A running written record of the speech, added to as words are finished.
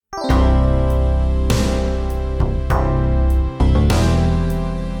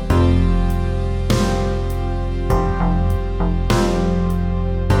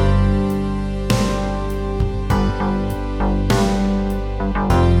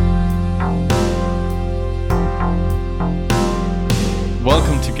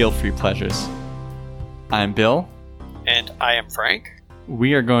Guilt-Free Pleasures. I'm Bill. And I am Frank.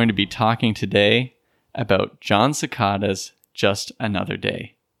 We are going to be talking today about Jon Secada's Just Another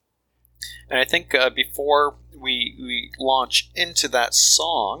Day. And I think before we launch into that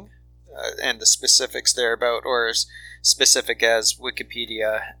song and the specifics thereabout, or as specific as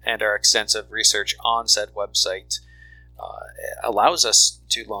Wikipedia and our extensive research on said website allows us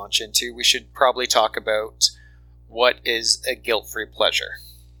to launch into, we should probably talk about what is a guilt-free pleasure,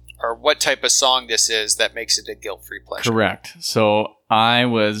 or what type of song this is that makes it a guilt-free pleasure. Correct. So I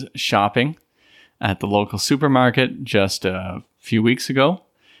was shopping at the local supermarket just a few weeks ago,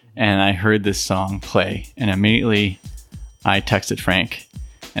 and I heard this song play, and immediately I texted Frank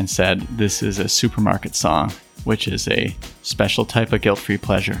and said, this is a supermarket song, which is a special type of guilt-free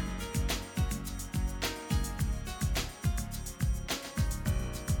pleasure.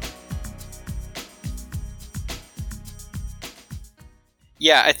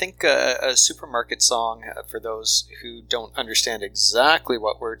 Yeah, I think a supermarket song, for those who don't understand exactly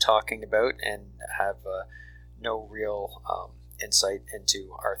what we're talking about and have no real insight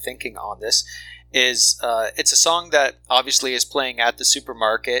into our thinking on this, is it's a song that obviously is playing at the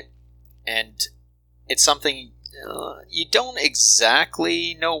supermarket, and it's something you don't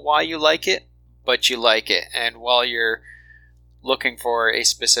exactly know why you like it, but you like it. And while you're looking for a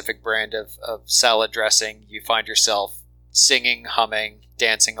specific brand of salad dressing, you find yourself singing, humming,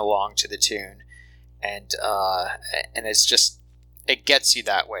 dancing along to the tune, and it's just, it gets you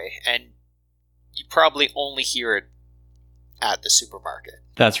that way, and you probably only hear it at the supermarket.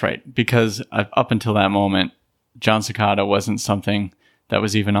 That's right, because up until that moment, Jon Secada wasn't something that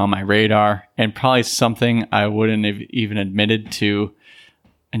was even on my radar, and probably something I wouldn't have even admitted to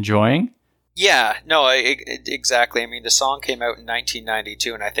enjoying. Yeah, no, exactly. I mean, the song came out in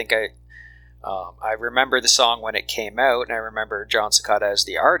 1992, and I think I remember the song when it came out, and I remember Jon Secada as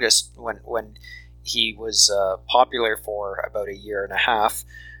the artist when he was popular for about a year and a half.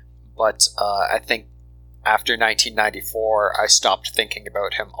 But I think after 1994, I stopped thinking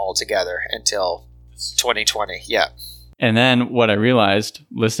about him altogether until 2020. Yeah. And then what I realized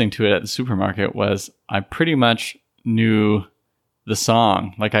listening to it at the supermarket was I pretty much knew the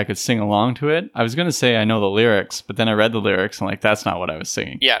song. Like, I could sing along to it. I was going to say I know the lyrics, but then I read the lyrics and like, that's not what I was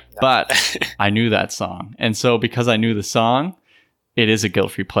singing. Yeah. No. But I knew that song. And so because I knew the song, it is a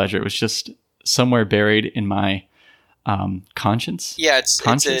guilt-free pleasure. It was just somewhere buried in my conscience. Yeah, it's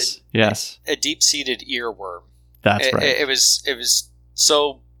yes. a deep-seated earworm. That's right. It was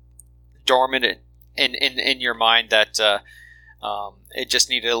so dormant in your mind that it just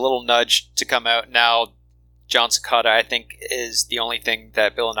needed a little nudge to come out. Now, Jon Secada, I think, is the only thing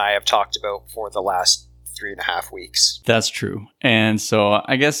that Bill and I have talked about for the last 3.5 weeks. That's true. And so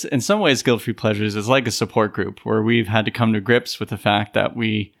I guess in some ways, Guilt-Free Pleasures is like a support group where we've had to come to grips with the fact that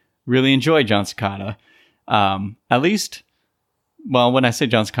we really enjoy Jon Secada. At least, well, when I say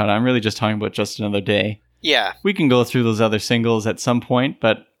Jon Secada, I'm really just talking about Just Another Day. Yeah. We can go through those other singles at some point,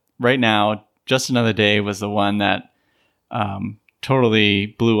 but right now, Just Another Day was the one that totally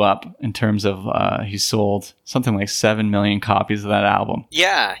blew up in terms of he sold something like 7 million copies of that album.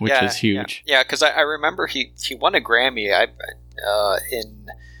 Yeah, which is huge. Yeah, because I remember he won a Grammy in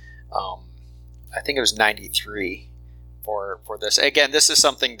I think it was 93 for this. Again, this is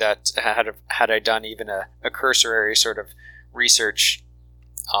something that had I done even a cursory sort of research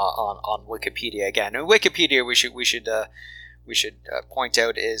on Wikipedia. Again, and Wikipedia we should point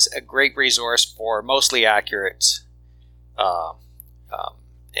out is a great resource for mostly accurate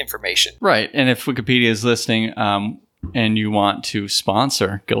information. Right. And if Wikipedia is listening and you want to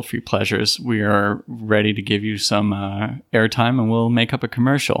sponsor Guilt-Free Pleasures, we are ready to give you some airtime, and we'll make up a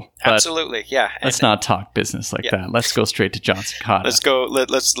commercial. But absolutely. Yeah. Let's not talk business like that. Let's go straight to Jon Secada. Let's go.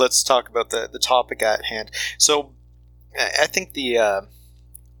 Let's talk about the topic at hand. So I think the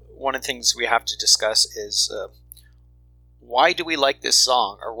one of the things we have to discuss is why do we like this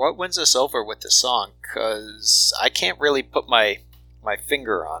song, or what wins us over with this song? Because I can't really put my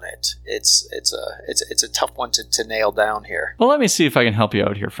finger on it. It's a tough one to nail down here. Well, let me see if I can help you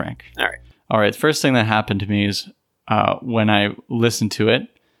out here, Frank. All right. The first thing that happened to me is when I listened to it,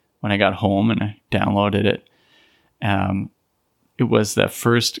 when I got home and I downloaded it, it was the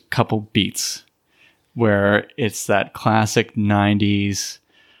first couple beats where it's that classic 90s.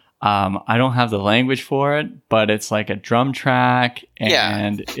 I don't have the language for it, but it's like a drum track,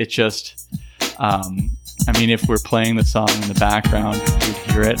 and it just, I mean, if we're playing the song in the background, you'd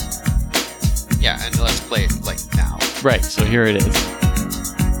hear it. Yeah, and let's play it like now. Right, so here it is.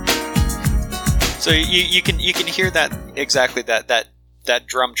 So you can hear that exactly that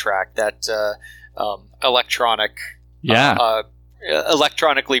drum track, that electronic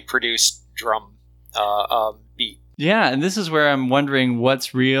electronically produced drum beat. Yeah, and this is where I'm wondering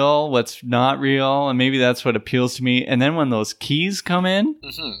what's real, what's not real, and maybe that's what appeals to me. And then when those keys come in,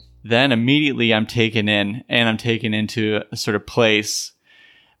 then immediately I'm taken in, and I'm taken into a sort of place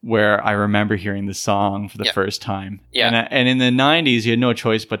where I remember hearing the song for the first time. Yeah. And in the 90s, you had no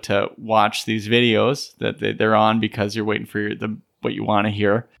choice but to watch these videos that they're on because you're waiting for what you want to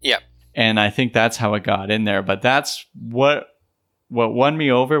hear. Yeah. And I think that's how it got in there. But that's what won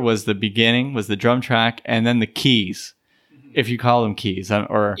me over was the beginning, was the drum track, and then the keys, if you call them keys.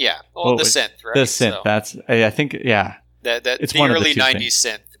 Or yeah, well, the synth, right? The synth, so that's, I think, yeah. It's the early 90s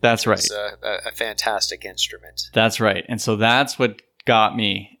synth. That's right. It's a fantastic instrument. That's right. And so that's what got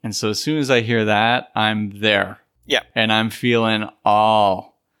me. And so as soon as I hear that, I'm there. Yeah. And I'm feeling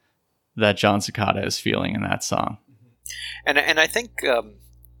all that Jon Secada is feeling in that song. And I think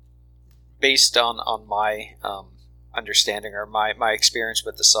based on my understanding or my experience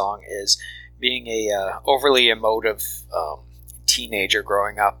with the song is being a overly emotive teenager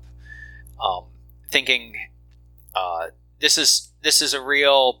growing up, thinking this is a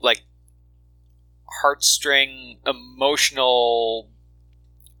real like heartstring emotional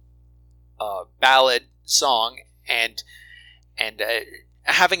ballad song, and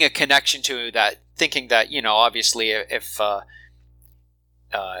having a connection to that, thinking that obviously if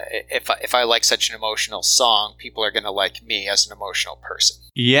I like such an emotional song, people are going to like me as an emotional person.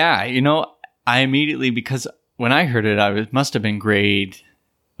 Yeah, I immediately, because when I heard it, must have been grade,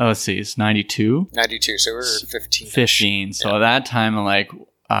 let's see, it's 92? 92, so we were 15. 15, so at that time, I'm like,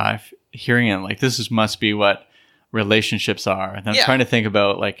 hearing it, like, must be what relationships are. And I'm trying to think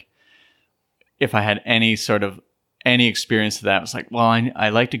about, like, if I had any experience of that. It was like, well, I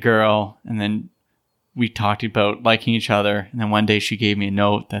liked a girl, and then we talked about liking each other, and then one day she gave me a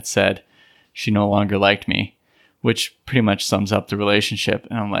note that said she no longer liked me, which pretty much sums up the relationship.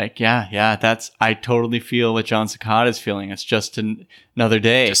 And I'm like, yeah, I totally feel what Jon Secada is feeling. It's just another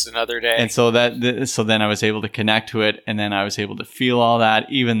day. Just another day. And so then I was able to connect to it, and then I was able to feel all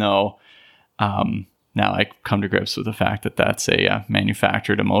that, even though now I come to grips with the fact that that's a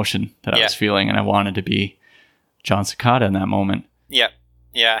manufactured emotion that I was feeling, and I wanted to be Jon Secada in that moment. Yeah.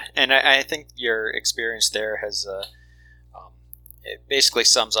 Yeah, and I think your experience there has it basically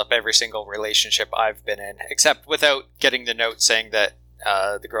sums up every single relationship I've been in, except without getting the note saying that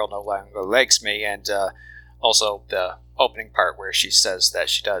the girl no longer likes me, and also the opening part where she says that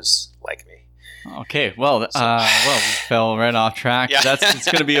she does like me. Okay, well, we fell right off track. Yeah.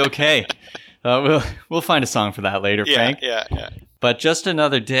 It's going to be okay. We'll find a song for that later, Frank. Yeah. But Just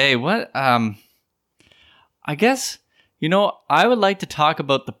Another Day. What? I guess. I would like to talk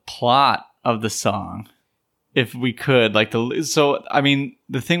about the plot of the song, if we could. The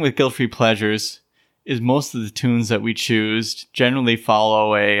thing with Guilt Free Pleasures is most of the tunes that we choose generally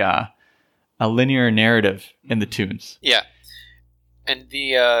follow a linear narrative in the tunes. Yeah, and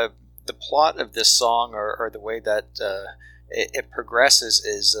the plot of this song, or the way that it progresses,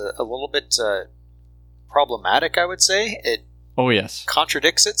 is a little bit problematic, I would say. It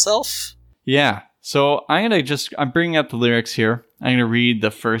contradicts itself. Yeah. So I'm bringing up the lyrics here. I'm going to read the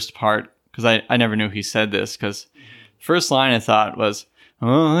first part, because I never knew he said this, because first line I thought was,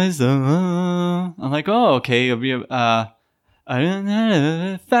 I'm like, oh, okay, it'll be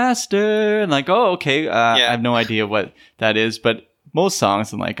faster. And like, oh, okay, I have no idea what that is, but most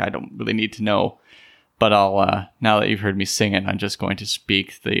songs I'm like, I don't really need to know. But I'll, now that you've heard me sing it, I'm just going to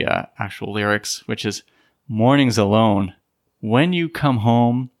speak the actual lyrics, which is, mornings alone, when you come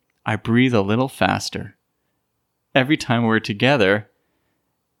home, I breathe a little faster. Every time we're together,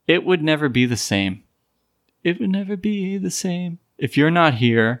 it would never be the same. It would never be the same. If you're not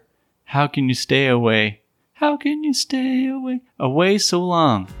here, how can you stay away? How can you stay away? Away so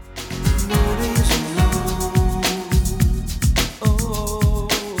long.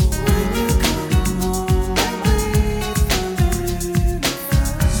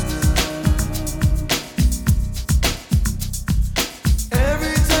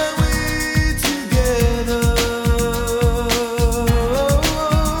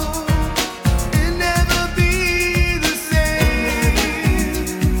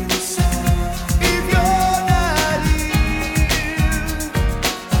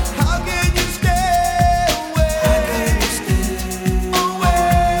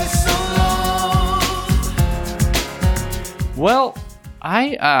 Well,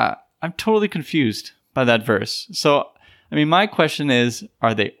 I'm totally confused by that verse. So, my question is,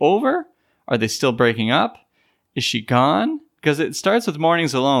 are they over? Are they still breaking up? Is she gone? Because it starts with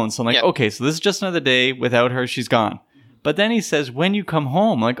mornings alone. So I'm like, okay, so this is just another day without her. She's gone. But then he says, when you come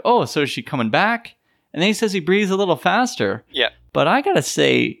home, like, oh, so is she coming back? And then he says he breathes a little faster. Yeah. But I gotta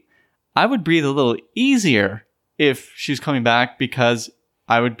say, I would breathe a little easier if she's coming back because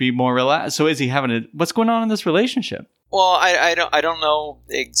I would be more relaxed. So is he having what's going on in this relationship? Well, I don't know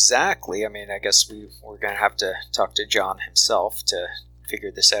exactly. I mean, I guess we're going to have to talk to John himself to figure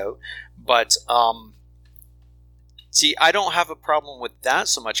this out. But see, I don't have a problem with that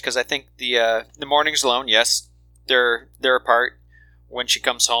so much because I think the mornings alone, yes, they're apart. When she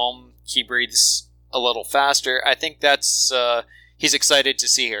comes home, he breathes a little faster. I think that's he's excited to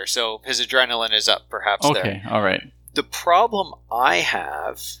see her, so his adrenaline is up. Perhaps. Okay, all right. The problem I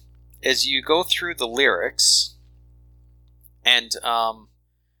have is you go through the lyrics. And the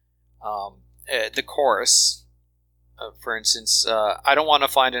chorus, for instance, I don't want to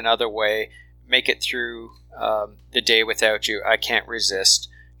find another way, make it through the day without you, I can't resist,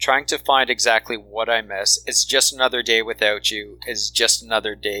 trying to find exactly what I miss, it's just another day without you, it's just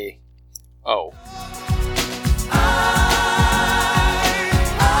another day, oh.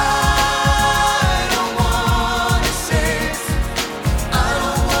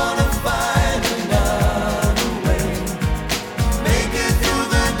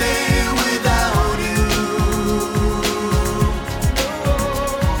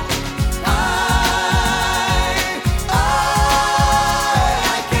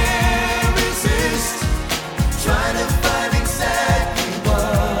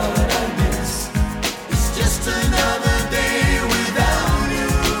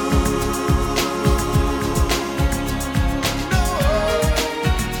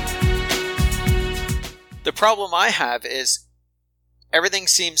 The problem I have is everything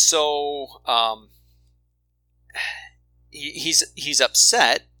seems so he's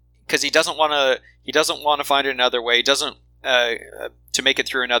upset because he doesn't want to find another way. He doesn't to make it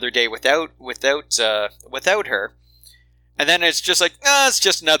through another day without her. And then it's just like, it's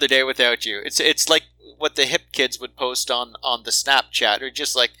just another day without you. It's like what the hip kids would post on the Snapchat, or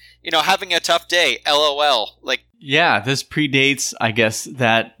just like, having a tough day, LOL. Like, yeah, this predates, I guess,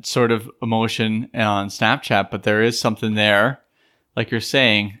 that sort of emotion on Snapchat, but there is something there, like you're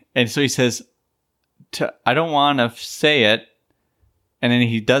saying. And so he says, I don't want to say it. And then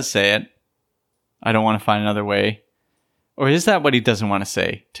he does say it. I don't want to find another way. Or is that what he doesn't want to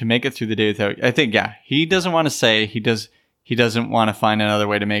say? To make it through the day without you? I think, yeah, he doesn't want to say, he doesn't want to find another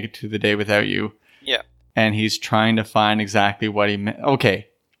way to make it through the day without you. Yeah. And he's trying to find exactly what he meant. Okay.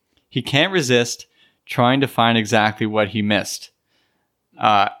 He can't resist trying to find exactly what he missed.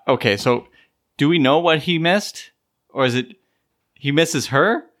 Okay, so do we know what he missed? Or is it he misses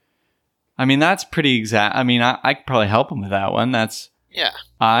her? I mean, that's pretty exact. I mean, I could probably help him with that one. Yeah.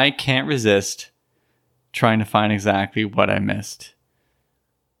 I can't resist trying to find exactly what I missed.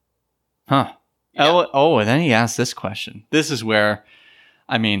 Huh. Yeah. Oh, and then he asked this question. This is where,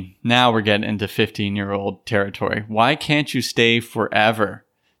 I mean, now we're getting into 15-year-old territory. Why can't you stay forever?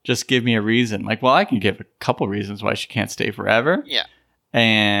 Just give me a reason. Like, well, I can give a couple reasons why she can't stay forever. Yeah.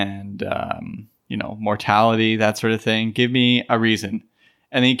 And, mortality, that sort of thing. Give me a reason.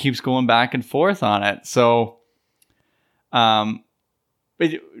 And then he keeps going back and forth on it. So, but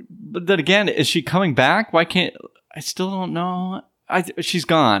then again, is she coming back? Why can't, I still don't know. She's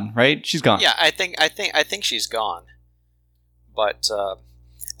gone, right? She's gone. Yeah, I think she's gone. But,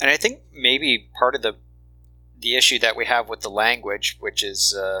 and I think maybe part of the issue that we have with the language, which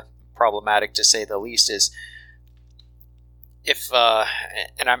is problematic to say the least, is if,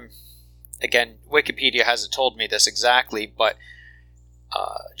 and I'm, again, Wikipedia hasn't told me this exactly, but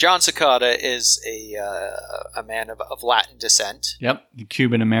John Cicada is a man of Latin descent. Yep,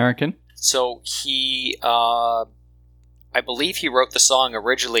 Cuban American. So he, I believe he wrote the song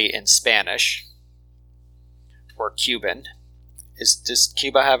originally in Spanish, or Cuban. Does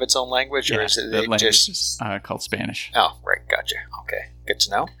Cuba have its own language, or is it the language is called Spanish? Oh, right, gotcha. Okay, good to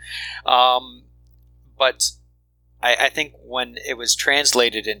know. But I think when it was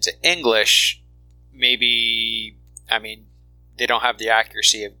translated into English, maybe, I mean, they don't have the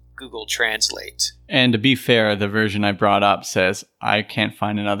accuracy of Google Translate. And to be fair, the version I brought up says, I can't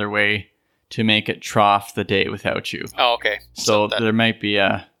find another way to make it trough the day without you. Oh, okay. So there might be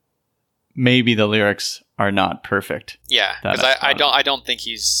maybe the lyrics are not perfect. Yeah, because I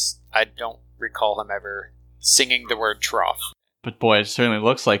don't recall him ever singing the word trough. But boy, it certainly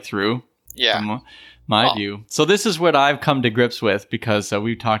looks like through. Yeah. From my view. So this is what I've come to grips with, because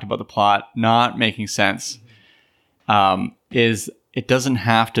we've talked about the plot not making sense. Is it doesn't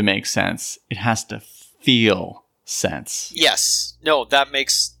have to make sense. It has to feel sense. Yes. No, that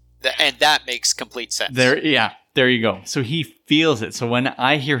makes complete sense. There you go. So he feels it. So when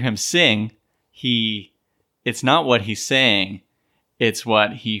I hear him sing, it's not what he's saying, it's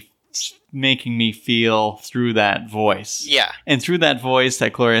what he making me feel through that voice. Yeah. And through that voice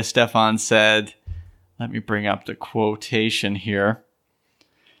that Gloria Estefan said, let me bring up the quotation here.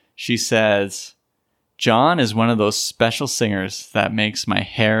 She says, "John is one of those special singers that makes my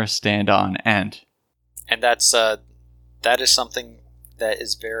hair stand on end." And that is something that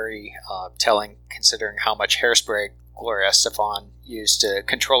is very telling, considering how much hairspray Gloria Estefan used to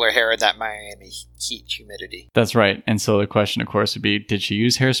control her hair in that Miami heat humidity. That's right. And so the question, of course, would be, did she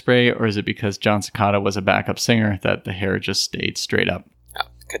use hairspray, or is it because John Cicada was a backup singer that the hair just stayed straight up? Oh,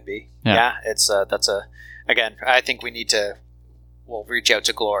 could be. Yeah, it's again, I think we'll reach out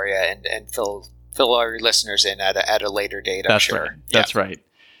to Gloria and fill our listeners in at a later date, I'm sure. Right. That's right.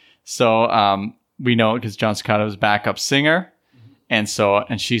 So we know because John Cicada was a backup singer. And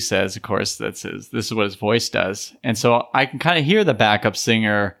she says, of course, this is what his voice does. And so I can kind of hear the backup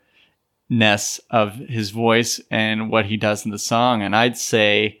singer-ness of his voice and what he does in the song. And I'd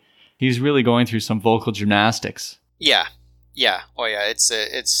say he's really going through some vocal gymnastics. Yeah. Yeah. Oh, yeah. It's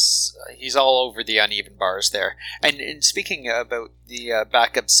he's all over the uneven bars there. And speaking about the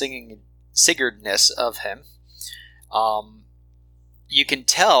backup singeredness of him, you can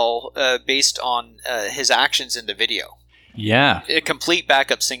tell based on his actions in the video. Yeah, a complete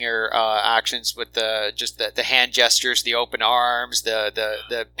backup singer actions with the hand gestures, the open arms,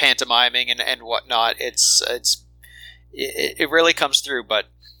 the pantomiming and whatnot. It really comes through. But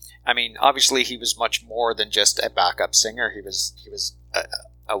I mean, obviously, he was much more than just a backup singer. He was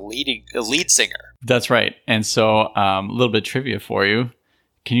a lead singer. That's right. And so, a little bit of trivia for you: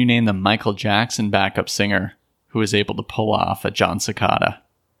 can you name the Michael Jackson backup singer who was able to pull off a John Cicada?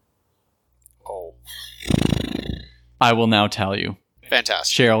 Oh. I will now tell you.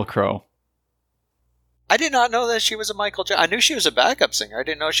 Fantastic. Sheryl Crow. I did not know that she was a Michael Jackson. I knew she was a backup singer. I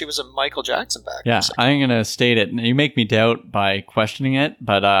didn't know she was a Michael Jackson backup singer. I'm going to state it. You make me doubt by questioning it,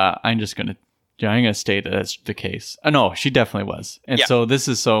 but I'm going to state that it's the case. No, she definitely was. And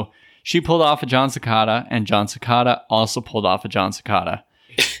so she pulled off a John Cicada, and John Cicada also pulled off a John Cicada.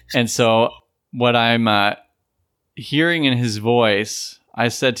 And so what I'm hearing in his voice, I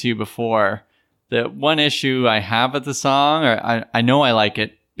said to you before, the one issue I have with the song, or I know I like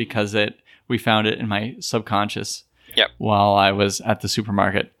it because we found it in my subconscious while I was at the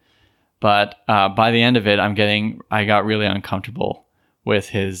supermarket. But by the end of it, I got really uncomfortable with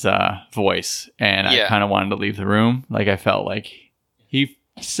his voice, and I kind of wanted to leave the room. Like I felt like he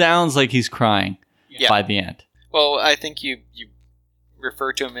sounds like he's crying by the end. Well, I think you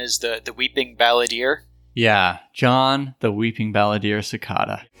refer to him as the weeping balladeer. Yeah, John, the weeping balladeer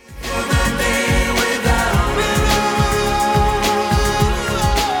Cicada.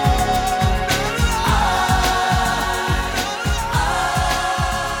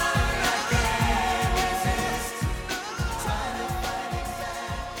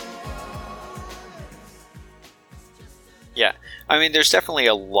 Yeah, I mean, there's definitely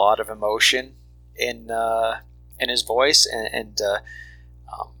a lot of emotion in his voice, and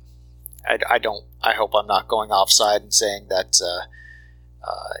I hope I'm not going offside and saying that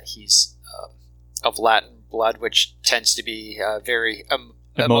he's of Latin blood, which tends to be very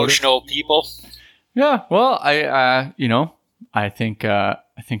emotional people. Yeah, well, I think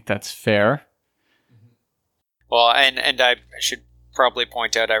that's fair. Well, and I should probably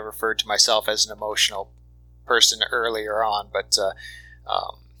point out I referred to myself as an emotional person earlier on, but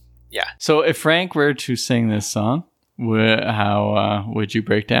yeah. So if Frank were to sing this song, how would you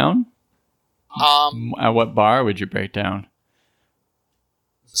break down? At what bar would you break down?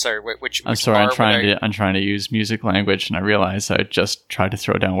 Sorry, which I'm sorry. bar I'm trying to use music language, and I realized I just tried to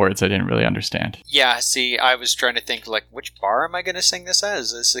throw down words I didn't really understand. Yeah, see, I was trying to think like, which bar am I going to sing this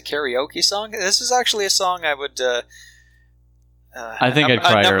as? Is this a karaoke song? This is actually a song I would. I think I'd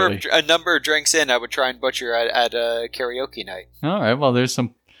cry early. A number of drinks in, I would try and butcher at a karaoke night. All right. Well, there's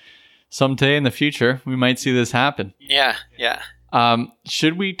someday in the future we might see this happen. Yeah.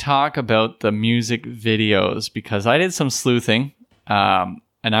 Should we talk about the music videos? Because I did some sleuthing,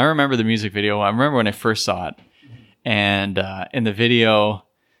 and I remember the music video. I remember when I first saw it, and in the video,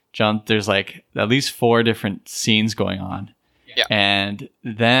 John, there's like at least 4 different scenes going on. Yeah. And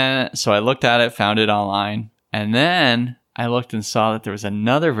then, so I looked at it, found it online, and then I looked and saw that there was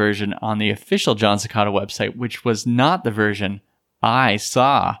another version on the official John Cicada website, which was not the version I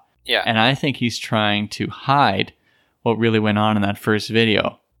saw. Yeah. And I think he's trying to hide what really went on in that first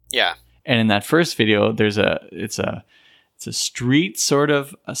video. Yeah. And in that first video, it's a street sort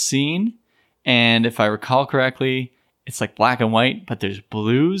of a scene. And if I recall correctly, it's like black and white, but there's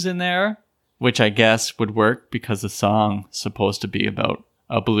blues in there, which I guess would work because the song's supposed to be about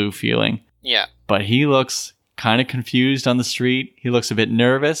a blue feeling. Yeah. But he looks kind of confused on the street. He looks a bit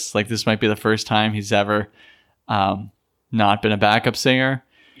nervous. Like this might be the first time he's ever not been a backup singer.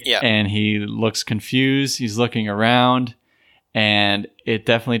 Yeah. And he looks confused. He's looking around, and it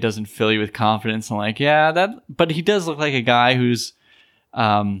definitely doesn't fill you with confidence. And like, but he does look like a guy who's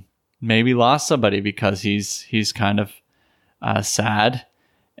maybe lost somebody, because he's kind of sad.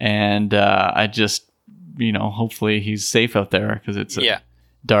 And I just, hopefully he's safe out there, because it's a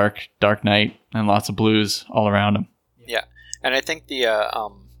dark night and lots of blues all around him. Yeah. And I think the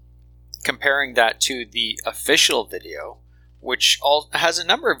comparing that to the official video, which has a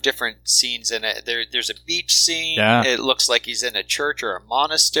number of different scenes in it. There's a beach scene. Yeah. It looks like he's in a church or a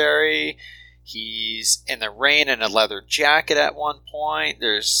monastery. He's in the rain in a leather jacket at one point.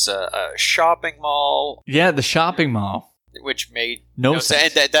 There's a shopping mall. Yeah, the shopping mall. Which made no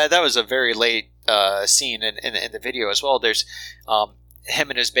sense. And that was a very late scene in the video as well. There's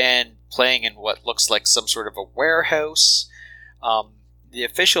him and his band playing in what looks like some sort of a warehouse. The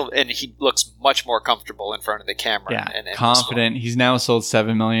official, and he looks much more comfortable in front of the camera. Yeah, and confident. He's now sold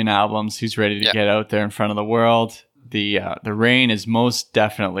 7 million albums. He's ready to get out there in front of the world. The rain is most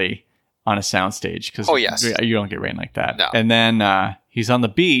definitely on a soundstage, because you don't get rain like that. No. And then he's on the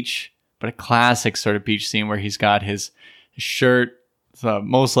beach, but a classic sort of beach scene where he's got his shirt,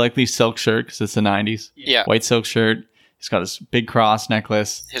 most likely silk shirt, because it's the 90s. Yeah. White silk shirt. He's got his big cross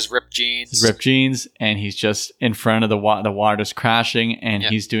necklace. His ripped jeans. And he's just in front of the water's crashing, and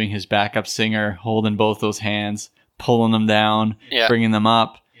he's doing his backup singer, holding both those hands, pulling them down, bringing them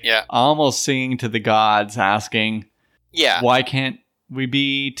up, almost singing to the gods, asking, why can't we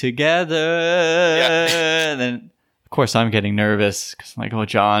be together? And then, of course, I'm getting nervous, because I'm like, oh,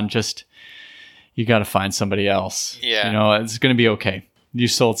 John, you got to find somebody else. Yeah. It's going to be okay. You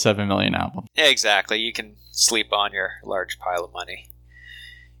sold 7 million albums. Yeah, exactly. You can sleep on your large pile of money.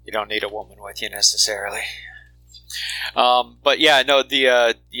 You don't need a woman with you necessarily. But yeah, no,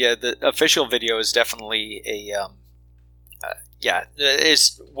 the official video is definitely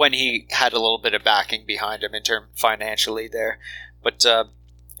is when he had a little bit of backing behind him in term financially there. But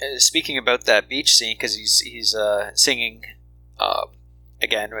speaking about that beach scene, because he's singing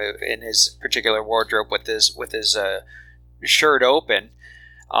again in his particular wardrobe with his shirt open.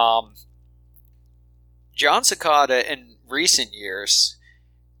 Jon Secada in recent years,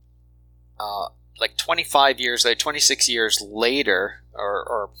 like 25 years, like 26 years later,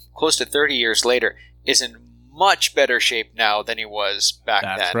 or close to 30 years later, is in much better shape now than he was back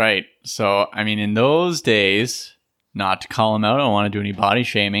then. That's right. So, I mean, in those days, not to call him out, I don't want to do any body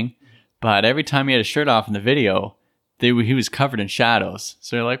shaming, but every time he had a shirt off in the video, he was covered in shadows.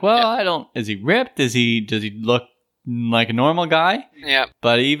 So you're like, well, is he ripped? Does he look like a normal guy? Yeah.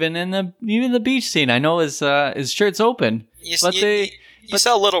 But even in the beach scene, I know his shirt's open. You saw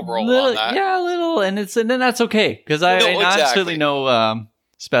a little roll on that. Yeah, a little, and then that's okay, because I'm certainly no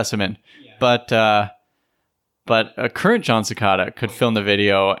specimen. Yeah. But a current Jon Secada could film the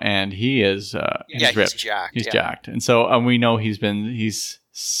video, and he is he's ripped. He's jacked. He's jacked, and so we know he's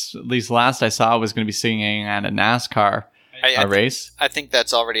at least last I saw was going to be singing at a NASCAR race. I think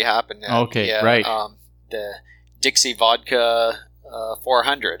that's already happened. Okay, right. The Dixie Vodka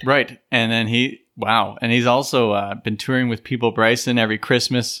 400. Right. And then he's also been touring with People Bryson every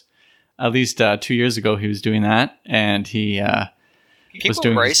Christmas. At least 2 years ago he was doing that, and he was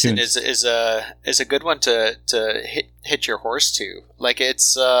doing Bryson is a good one to hit your horse to. Like,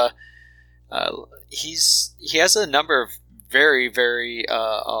 it's he has a number of very, very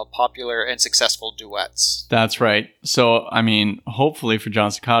popular and successful duets. That's right. So, I mean, hopefully for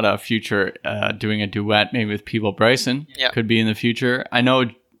Jon Secada, future doing a duet maybe with People Bryson could be in the future. I know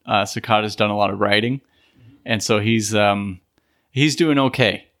Secada's done a lot of writing, and so he's doing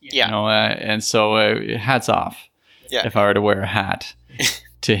okay. Yeah. And so hats off. Yeah. If I were to wear a hat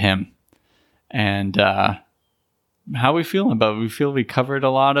to him. And how are we feeling about it? We feel we covered a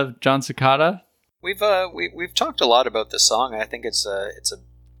lot of Jon Secada. We've talked a lot about this song. I think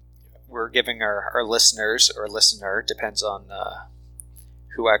we're giving our listeners, or listener, depends on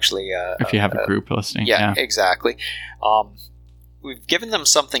who actually if you have a group listening. Yeah, exactly. We've given them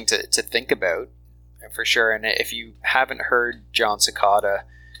something to think about, for sure. And if you haven't heard Jon Secada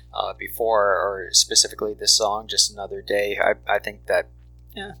before, or specifically this song, Just Another Day, I think that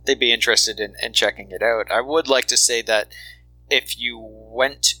they'd be interested in checking it out. I would like to say that if you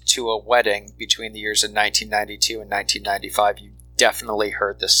went to a wedding between the years of 1992 and 1995, you definitely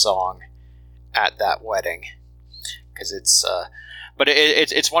heard this song at that wedding, because it's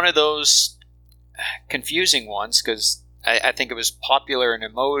one of those confusing ones, because I think it was popular and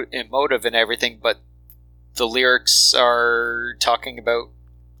emotive and everything, but the lyrics are talking about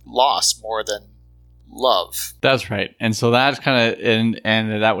loss more than love. That's right. And so that's kind of,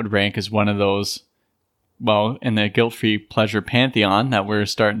 and that would rank as one of those, well, in the guilt-free pleasure pantheon that we're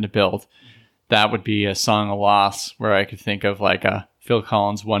starting to build. That would be a song of loss, where I could think of like a Phil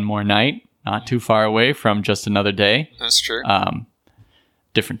Collins' One More Night, not too far away from Just Another Day. That's true.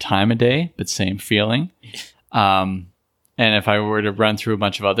 Different time of day, but same feeling. And if I were to run through a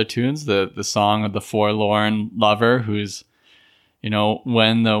bunch of other tunes, the song of the forlorn lover who's,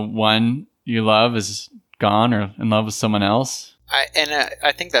 when the one you love is gone or in love with someone else.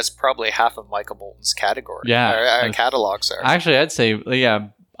 I think that's probably half of Michael Bolton's category. Yeah. Catalogs are. Actually,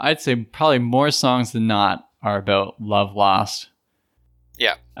 I'd say probably more songs than not are about love lost.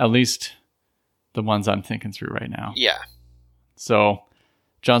 Yeah. At least the ones I'm thinking through right now. Yeah. So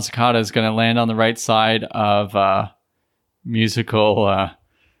Jon Secada is going to land on the right side of musical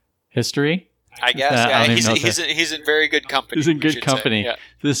history. I guess. Yeah. He's in very good company. He's in good company. Yeah.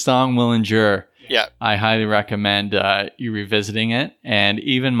 This song will endure. Yeah. I highly recommend you revisiting it. And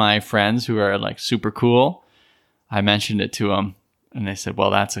even my friends who are like super cool, I mentioned it to them and they said,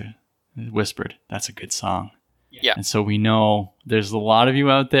 well, that's a good song. Yeah. And so we know there's a lot of you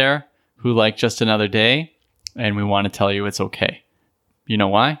out there who like Just Another Day, and we want to tell you it's okay. You know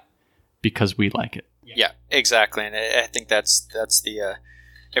why? Because we like it. Yeah, exactly. And I think that's the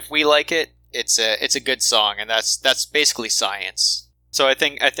if we like it, it's a good song, and that's basically science. So I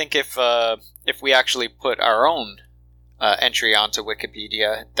think if we actually put our own entry onto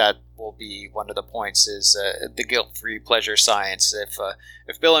Wikipedia, that will be one of the points is the guilt-free pleasure science.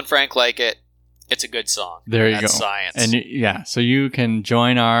 If Bill and Frank like it, it's a good song. There you go. Science. And so you can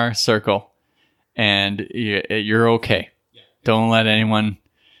join our circle, and you're okay. Yeah. Don't let anyone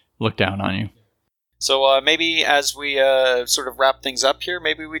look down on you. So maybe as we sort of wrap things up here,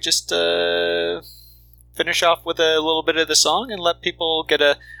 maybe we just finish off with a little bit of the song and let people get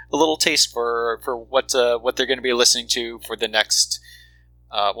a little taste for what they're going to be listening to for the next,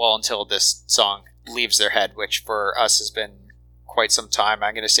 until this song leaves their head, which for us has been quite some time.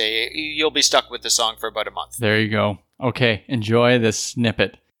 I'm going to say you'll be stuck with the song for about a month. There you go. Okay, enjoy this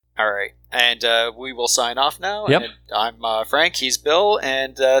snippet. All right, and we will sign off now. Yep. And I'm Frank, he's Bill,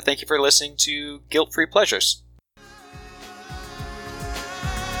 and thank you for listening to Guilt-Free Pleasures.